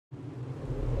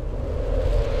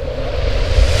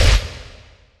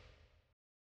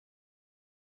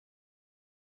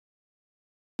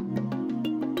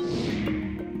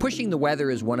Pushing the weather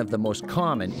is one of the most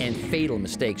common and fatal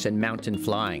mistakes in mountain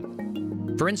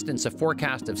flying. For instance, a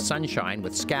forecast of sunshine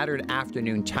with scattered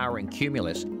afternoon towering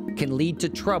cumulus can lead to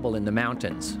trouble in the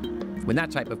mountains. When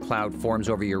that type of cloud forms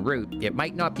over your route, it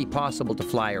might not be possible to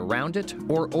fly around it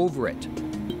or over it.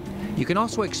 You can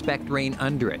also expect rain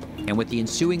under it, and with the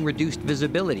ensuing reduced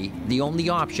visibility, the only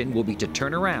option will be to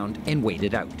turn around and wait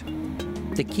it out.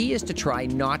 The key is to try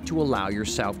not to allow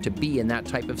yourself to be in that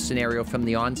type of scenario from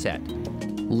the onset.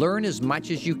 Learn as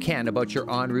much as you can about your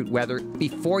en route weather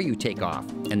before you take off,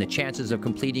 and the chances of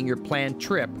completing your planned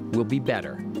trip will be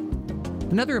better.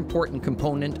 Another important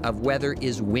component of weather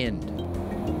is wind.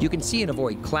 You can see and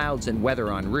avoid clouds and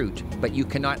weather en route, but you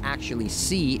cannot actually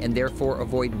see and therefore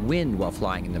avoid wind while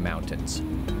flying in the mountains.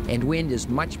 And wind is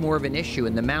much more of an issue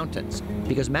in the mountains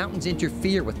because mountains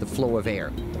interfere with the flow of air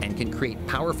and can create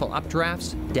powerful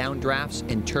updrafts, downdrafts,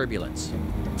 and turbulence.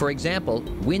 For example,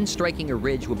 wind striking a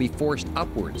ridge will be forced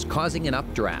upwards, causing an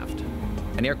updraft.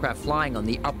 An aircraft flying on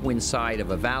the upwind side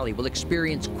of a valley will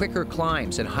experience quicker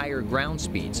climbs and higher ground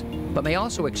speeds, but may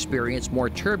also experience more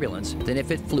turbulence than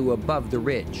if it flew above the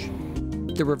ridge.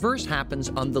 The reverse happens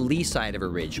on the lee side of a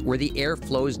ridge, where the air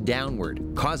flows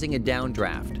downward, causing a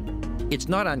downdraft. It's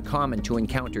not uncommon to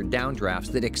encounter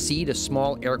downdrafts that exceed a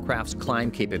small aircraft's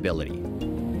climb capability.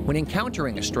 When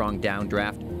encountering a strong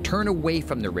downdraft, turn away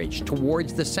from the ridge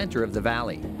towards the center of the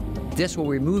valley. This will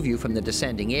remove you from the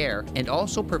descending air and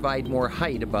also provide more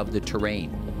height above the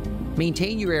terrain.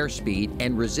 Maintain your airspeed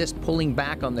and resist pulling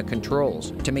back on the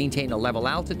controls to maintain a level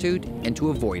altitude and to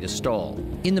avoid a stall.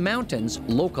 In the mountains,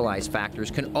 localized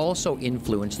factors can also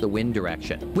influence the wind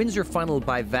direction. Winds are funneled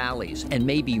by valleys and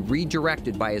may be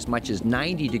redirected by as much as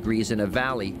 90 degrees in a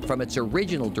valley from its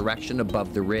original direction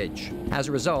above the ridge. As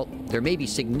a result, there may be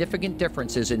significant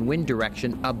differences in wind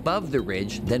direction above the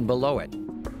ridge than below it.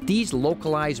 These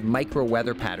localized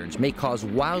micro-weather patterns may cause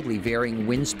wildly varying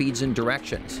wind speeds and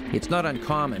directions. It's not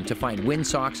uncommon to find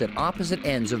windsocks at opposite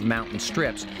ends of mountain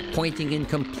strips pointing in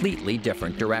completely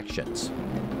different directions.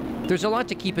 There's a lot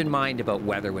to keep in mind about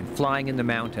weather when flying in the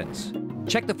mountains.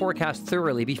 Check the forecast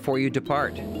thoroughly before you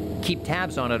depart. Keep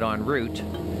tabs on it en route.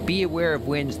 Be aware of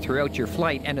winds throughout your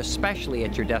flight and especially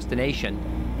at your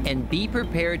destination. And be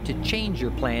prepared to change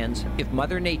your plans if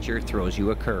Mother Nature throws you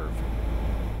a curve.